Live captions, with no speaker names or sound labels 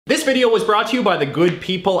This video was brought to you by the good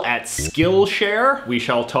people at Skillshare. We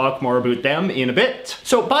shall talk more about them in a bit.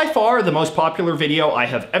 So by far, the most popular video I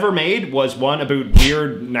have ever made was one about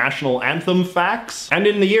weird national anthem facts. And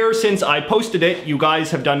in the year since I posted it, you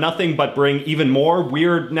guys have done nothing but bring even more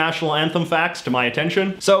weird national anthem facts to my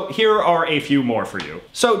attention. So here are a few more for you.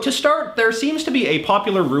 So to start, there seems to be a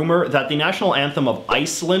popular rumor that the national anthem of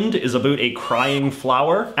Iceland is about a crying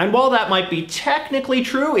flower. And while that might be technically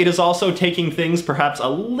true, it is also taking things perhaps a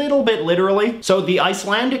little bit literally. So the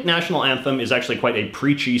Icelandic national anthem is actually quite a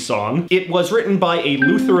preachy song. It was written by a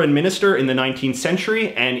Lutheran minister in the 19th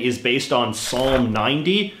century and is based on Psalm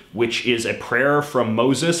 90, which is a prayer from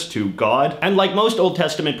Moses to God. And like most Old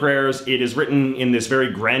Testament prayers, it is written in this very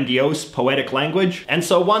grandiose, poetic language. And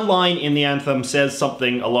so one line in the anthem says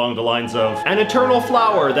something along the lines of, "An eternal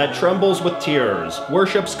flower that trembles with tears,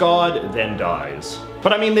 worships God, then dies."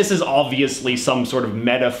 But I mean, this is obviously some sort of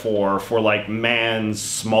metaphor for like man's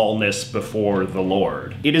smallness before the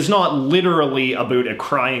Lord. It is not literally about a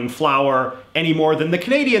crying flower any more than the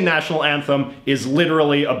Canadian national anthem is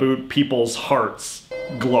literally about people's hearts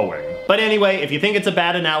glowing. But anyway, if you think it's a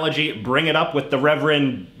bad analogy, bring it up with the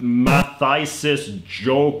Reverend Matthias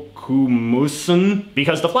Jokumussen,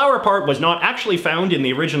 because the flower part was not actually found in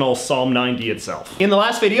the original Psalm 90 itself. In the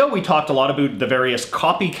last video, we talked a lot about the various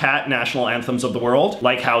copycat national anthems of the world,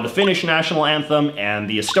 like how the Finnish national anthem and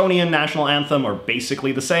the Estonian national anthem are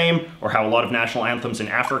basically the same, or how a lot of national anthems in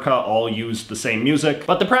Africa all used the same music.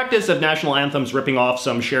 But the practice of national anthems ripping off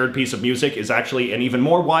some shared piece of music is actually an even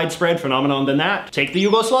more widespread phenomenon than that. Take the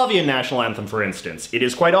Yugoslavian national anthem, for instance. It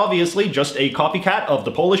is quite obviously just a copycat of the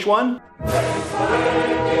Polish one.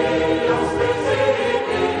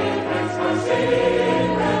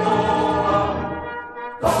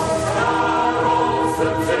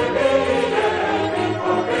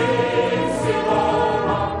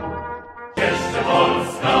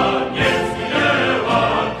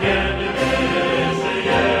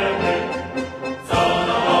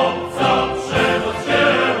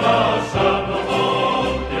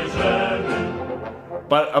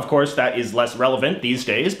 But of course that is less relevant these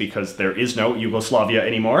days because there is no Yugoslavia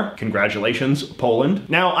anymore. Congratulations, Poland.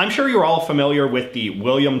 Now, I'm sure you're all familiar with the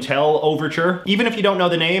William Tell Overture. Even if you don't know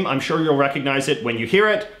the name, I'm sure you'll recognize it when you hear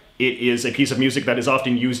it. It is a piece of music that is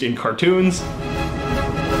often used in cartoons.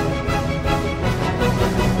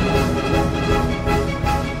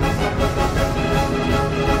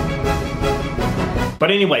 But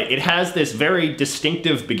anyway, it has this very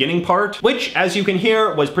distinctive beginning part, which, as you can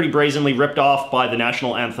hear, was pretty brazenly ripped off by the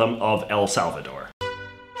national anthem of El Salvador.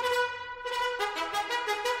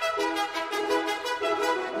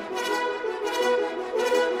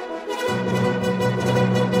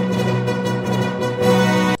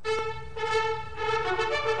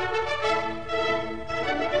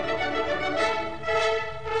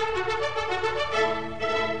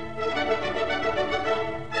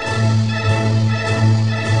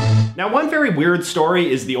 Now, one very weird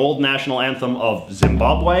story is the old national anthem of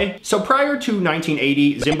Zimbabwe. So prior to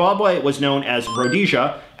 1980, Zimbabwe was known as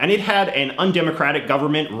Rhodesia, and it had an undemocratic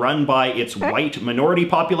government run by its white minority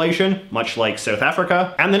population, much like South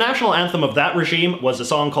Africa. And the national anthem of that regime was a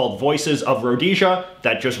song called Voices of Rhodesia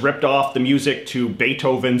that just ripped off the music to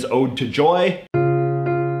Beethoven's Ode to Joy.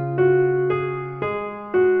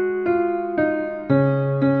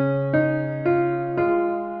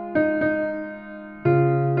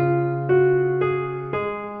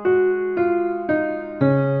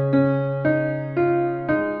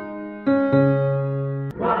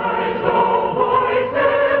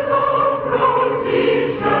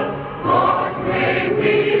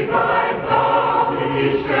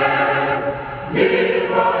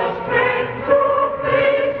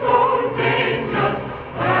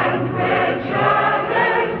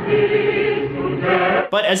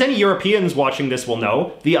 But as any Europeans watching this will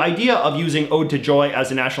know, the idea of using Ode to Joy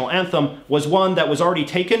as a national anthem was one that was already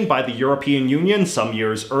taken by the European Union some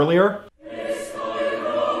years earlier.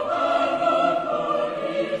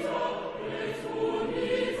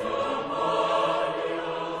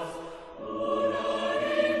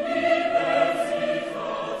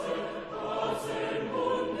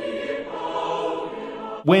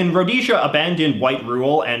 When Rhodesia abandoned white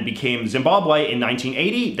rule and became Zimbabwe in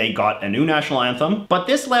 1980, they got a new national anthem. But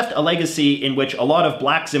this left a legacy in which a lot of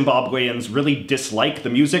black Zimbabweans really dislike the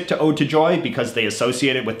music to Ode to Joy because they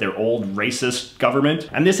associate it with their old racist government.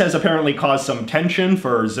 And this has apparently caused some tension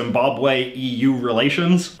for Zimbabwe-EU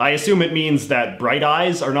relations. I assume it means that bright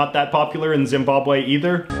eyes are not that popular in Zimbabwe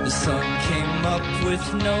either. The sun came up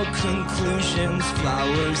with no conclusions,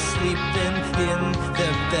 flowers sleeping in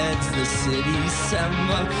their beds, the city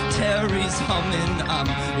cemeteries humming, I'm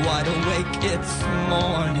wide awake, it's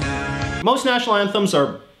morning. Most national anthems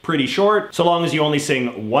are pretty short, so long as you only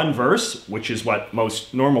sing one verse, which is what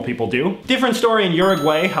most normal people do. Different story in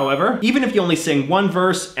Uruguay, however. Even if you only sing one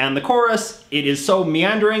verse and the chorus, it is so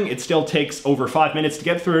meandering, it still takes over 5 minutes to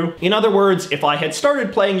get through. In other words, if I had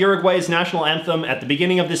started playing Uruguay's national anthem at the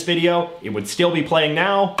beginning of this video, it would still be playing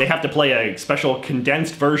now. They have to play a special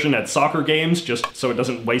condensed version at soccer games just so it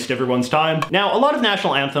doesn't waste everyone's time. Now, a lot of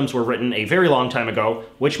national anthems were written a very long time ago,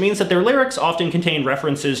 which means that their lyrics often contain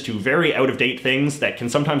references to very out-of-date things that can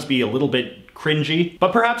sometimes be a little bit cringy.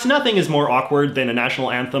 But perhaps nothing is more awkward than a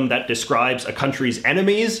national anthem that describes a country's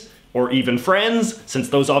enemies, or even friends, since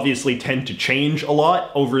those obviously tend to change a lot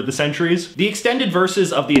over the centuries. The extended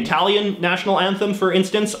verses of the Italian national anthem, for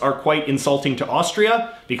instance, are quite insulting to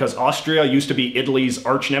Austria, because Austria used to be Italy's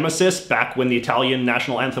arch nemesis back when the Italian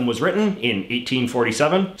national anthem was written in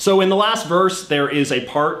 1847. So in the last verse, there is a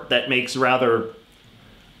part that makes rather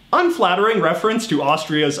unflattering reference to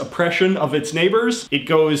Austria's oppression of its neighbors. It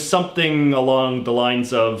goes something along the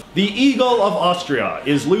lines of, "The eagle of Austria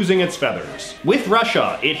is losing its feathers. With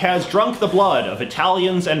Russia, it has drunk the blood of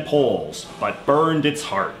Italians and Poles, but burned its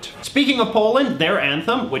heart." Speaking of Poland, their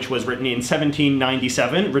anthem, which was written in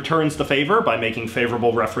 1797, returns the favor by making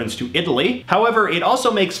favorable reference to Italy. However, it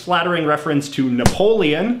also makes flattering reference to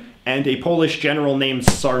Napoleon and a Polish general named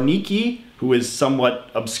Sarniki, who is somewhat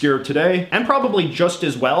obscure today, and probably just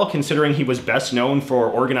as well considering he was best known for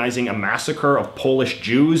organizing a massacre of Polish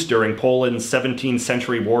Jews during Poland's 17th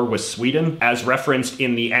century war with Sweden, as referenced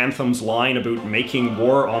in the anthem's line about making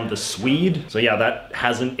war on the Swede. So yeah, that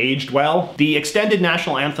hasn't aged well. The extended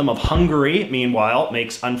national anthem of Hungary, meanwhile,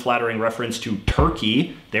 makes unflattering reference to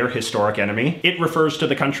Turkey, their historic enemy. It refers to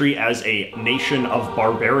the country as a nation of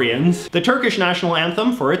barbarians. The Turkish national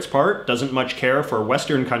anthem, for its part, doesn't much care for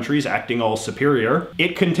Western countries acting all superior.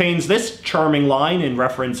 It contains this charming line in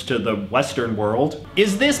reference to the Western world.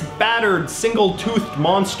 "Is this battered, single-toothed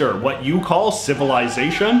monster what you call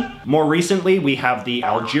civilization?" More recently, we have the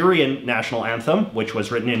Algerian national anthem, which was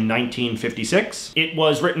written in 1956. It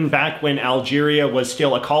was written back when Algeria was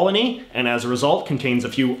still a colony, and as a result contains a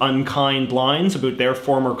few unkind lines about their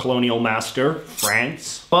former colonial master,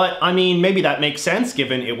 France. But, I mean, maybe that makes sense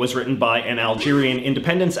given it was written by an Algerian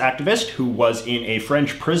independence activist who was in a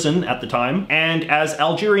French prison at the time. And as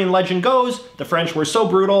Algerian legend goes, the French were so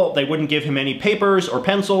brutal they wouldn't give him any papers or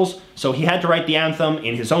pencils, so he had to write the anthem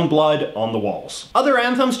in his own blood on the walls. Other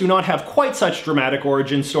anthems do not have quite such dramatic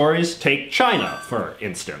origin stories. Take China, for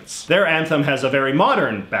instance. Their anthem has a very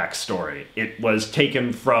modern backstory. It was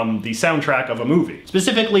taken from the soundtrack of a movie,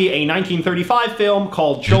 specifically a 1935 film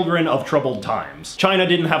called Children of Troubled Times. China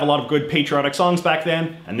didn't have a lot of good patriotic songs back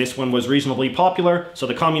then, and this one was reasonably popular, so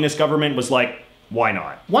the communist government was like, why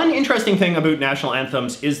not? One interesting thing about national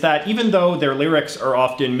anthems is that even though their lyrics are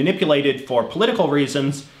often manipulated for political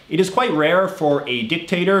reasons, it is quite rare for a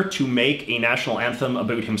dictator to make a national anthem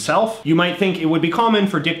about himself. You might think it would be common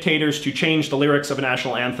for dictators to change the lyrics of a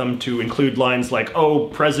national anthem to include lines like, "Oh,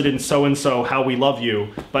 President so-and-so, how we love you,"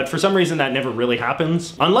 but for some reason that never really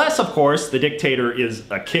happens. Unless, of course, the dictator is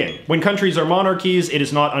a king. When countries are monarchies, it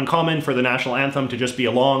is not uncommon for the national anthem to just be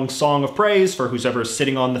a long song of praise for whoever's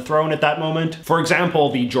sitting on the throne at that moment. For example,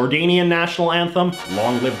 the Jordanian national anthem,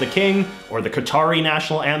 "Long Live the King," or the Qatari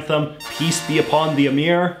national anthem, "Peace be upon the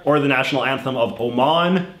Emir," or the national anthem of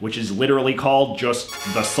Oman, which is literally called just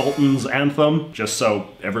the Sultan's Anthem, just so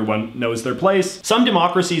everyone knows their place. Some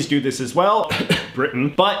democracies do this as well,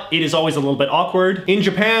 Britain, but it is always a little bit awkward. In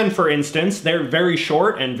Japan, for instance, their very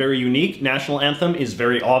short and very unique national anthem is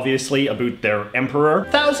very obviously about their emperor.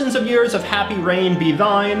 "Thousands of years of happy reign be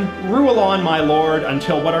thine, rule on my lord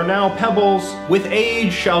until what are now pebbles, with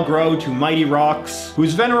age shall grow to mighty rocks,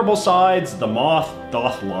 whose venerable sides the moth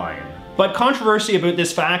doth line." But controversy about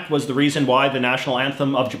this fact was the reason why the national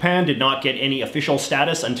anthem of Japan did not get any official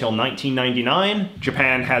status until 1999.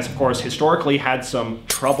 Japan has, of course, historically had some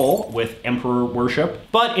trouble with emperor worship.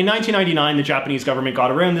 But in 1999, the Japanese government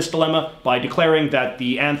got around this dilemma by declaring that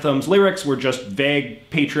the anthem's lyrics were just vague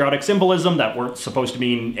patriotic symbolism that weren't supposed to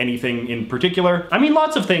mean anything in particular. I mean,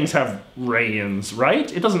 lots of things have reigns,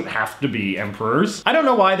 right? It doesn't have to be emperors. I don't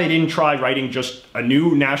know why they didn't try writing just a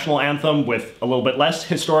new national anthem with a little bit less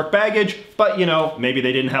historic baggage, but you know, maybe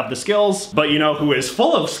they didn't have the skills. But you know who is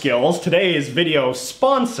full of skills? Today's video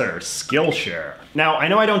sponsor, Skillshare. Now, I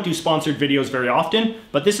know I don't do sponsored videos very often,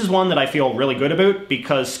 but this is one that I feel really good about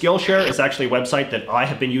because Skillshare is actually a website that I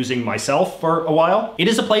have been using myself for a while. It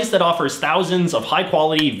is a place that offers thousands of high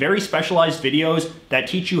quality, very specialized videos that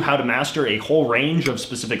teach you how to master a whole range of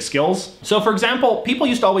specific skills. So for example, people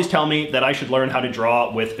used to always tell me that I should learn how to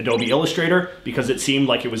draw with Adobe Illustrator because it seemed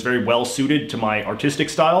like it was very well suited to my artistic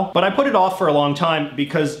style. But I put it off for a long time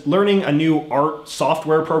because learning a new art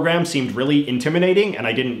software program seemed really intimidating and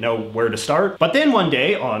I didn't know where to start. But then one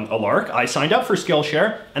day on a lark, I signed up for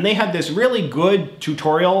Skillshare and they had this really good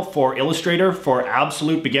tutorial for Illustrator for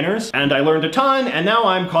absolute beginners. And I learned a ton and now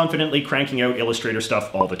I'm confidently cranking out Illustrator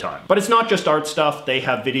stuff all the time. But it's not just art stuff, they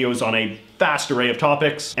have videos on a vast array of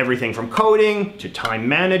topics, everything from coding to time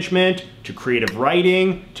management to creative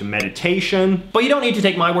writing to meditation. But you don't need to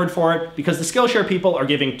take my word for it because the Skillshare people are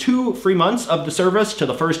giving 2 free months of the service to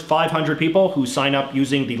the first 500 people who sign up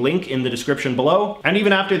using the link in the description below. And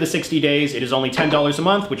even after the 60 days, it is only $10 a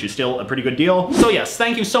month, which is still a pretty good deal. So yes,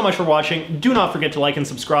 thank you so much for watching. Do not forget to like and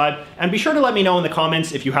subscribe, and be sure to let me know in the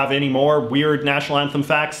comments if you have any more weird national anthem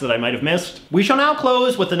facts that I might have missed. We shall now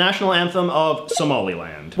close with the national anthem of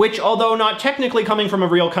Somaliland, which, although not technically coming from a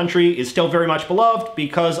real country, is still very much beloved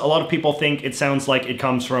because a lot of people think it sounds like it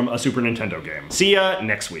comes from a Super Nintendo game. See ya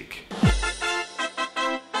next week.